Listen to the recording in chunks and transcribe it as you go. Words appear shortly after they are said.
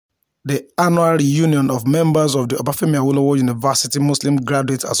The annual reunion of members of the Unifemga University Muslim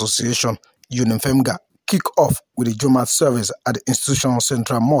Graduate Association, Unifemga, kicked off with a Jumat service at the institution's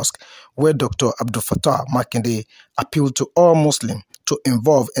Central Mosque, where Dr. Abdul Fattah Makinde appealed to all Muslims to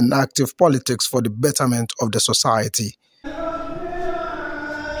involve in active politics for the betterment of the society.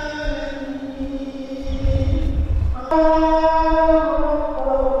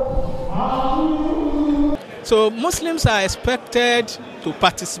 So Muslims are expected to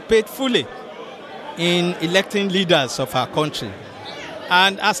participate fully in electing leaders of our country.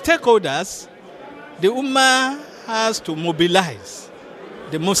 And as stakeholders, the Ummah has to mobilize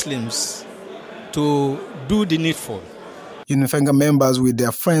the Muslims to do the needful. Unifemga members with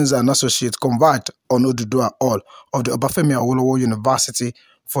their friends and associates converged on Oduduwa Hall of the Unifemga University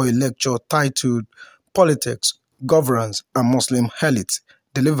for a lecture titled Politics, Governance and Muslim Elite,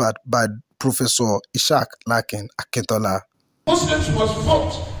 delivered by Professor Ishaq Lakin Akintola. Muslims must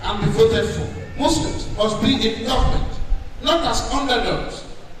vote and be voted for. Muslims must be in government, not as underdogs,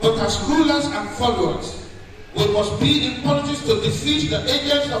 but as rulers and followers. We must be in politics to defeat the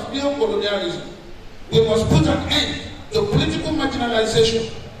agents of neo-colonialism. We must put an end to political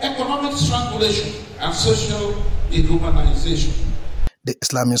marginalization, economic strangulation, and social dehumanization. The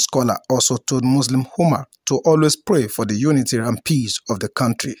Islamic scholar also told Muslim Ummah to always pray for the unity and peace of the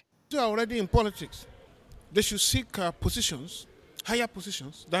country. They are already in politics. They should seek positions, higher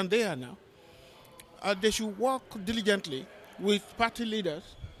positions than they are now. They should work diligently with party leaders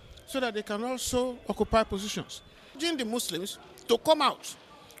so that they can also occupy positions. Urging the Muslims to come out,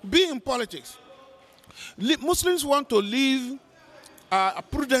 be in politics. Muslims want to live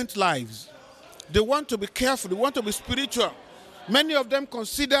prudent lives. They want to be careful. They want to be spiritual. Many of them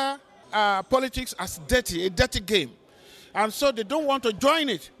consider politics as dirty, a dirty game. And so they don't want to join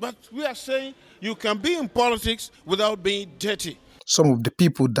it. But we are saying you can be in politics without being dirty. Some of the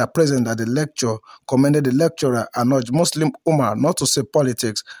people that present at the lecture commended the lecturer and urged Muslim Ummah not to see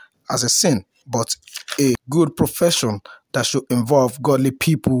politics as a sin, but a good profession that should involve godly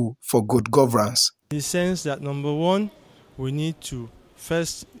people for good governance. In the sense that, number one, we need to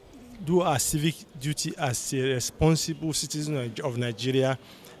first do our civic duty as a responsible citizen of Nigeria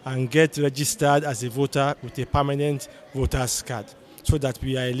and get registered as a voter with a permanent voter's card so that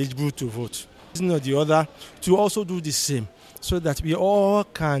we are eligible to vote. Or the other, to also do the same so that we all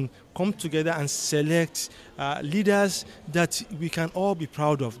can come together and select leaders that we can all be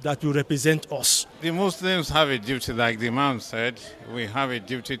proud of, that will represent us. The Muslims have a duty, like the Imam said, we have a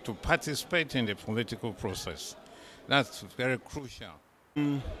duty to participate in the political process. That's very crucial.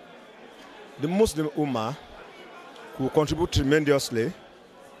 The Muslim Ummah will contribute tremendously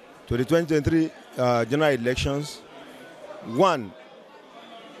to the 2023 general elections. One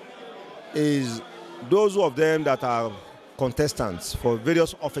is those of them that are contestants for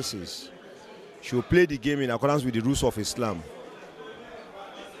various offices should play the game in accordance with the rules of Islam.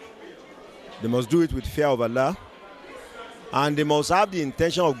 They must do it with fear of Allah, and they must have the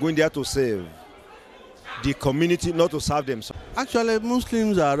intention of going there to serve the community, not to serve themselves. Actually,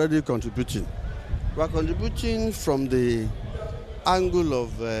 Muslims are already contributing. We are contributing from the angle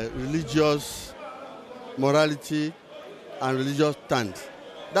of religious morality and religious stand.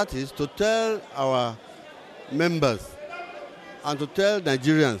 That is to tell our members and to tell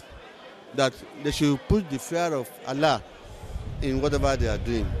Nigerians that they should put the fear of Allah in whatever they are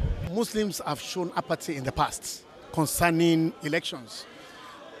doing. Muslims have shown apathy in the past concerning elections.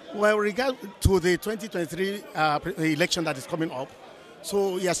 Well, regard to the 2023 election that is coming up,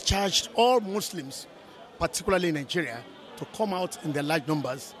 so he has charged all Muslims, particularly in Nigeria, to come out in their large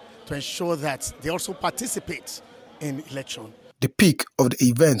numbers to ensure that they also participate in election. The peak of the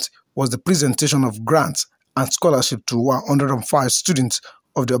event was the presentation of grants and scholarship to 105 students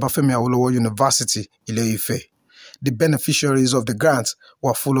of the Unifemga University, Ile-Ife. The beneficiaries of the grants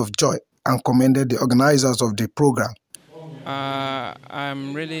were full of joy and commended the organizers of the program.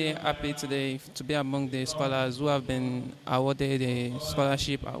 I'm really happy today to be among the scholars who have been awarded a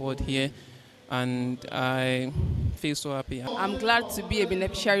scholarship award here, and I feel so happy. I'm glad to be a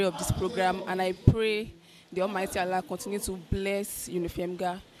beneficiary of this program, and I pray the Almighty Allah continue to bless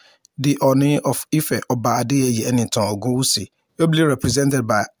Unifemga. The Oni of Ife, Oba Adeyeye Enitan Ogunwusi, ably represented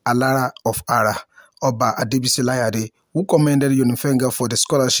by Alara of Ara, Oba Adebisi Layade, who commended Unifemga for the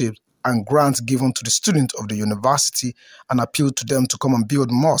scholarship and grants given to the students of the university and appealed to them to come and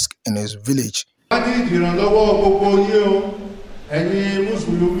build mosque in his village.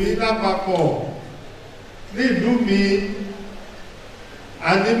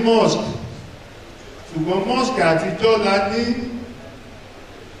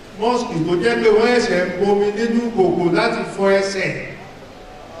 Mosque tó jẹ́ pé wọ́n ẹ̀ṣẹ̀ ń bomi nínú kòkò láti fọ ẹsẹ̀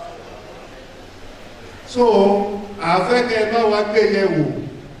So, àfẹ́kẹ́ bá wa gbé yẹ̀ wò.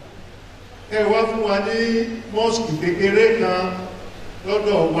 Ẹ wá fún wa ní mosque kékeré kan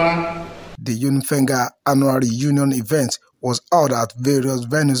lọ́dọ̀ wa. The Unifemga annual reunion event was held at various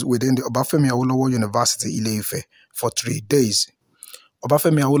venues within the Obafemi Awolowo University Ile-Ife for 3 days.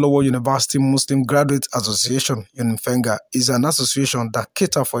 Obafemi Awolowo University Muslim Graduate Association Unifemga is an association that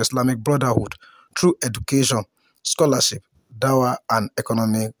caters for Islamic brotherhood through education, scholarship, dawah, and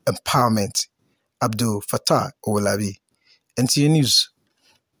economic empowerment. Abdul Fattah Owolabi, NTA News.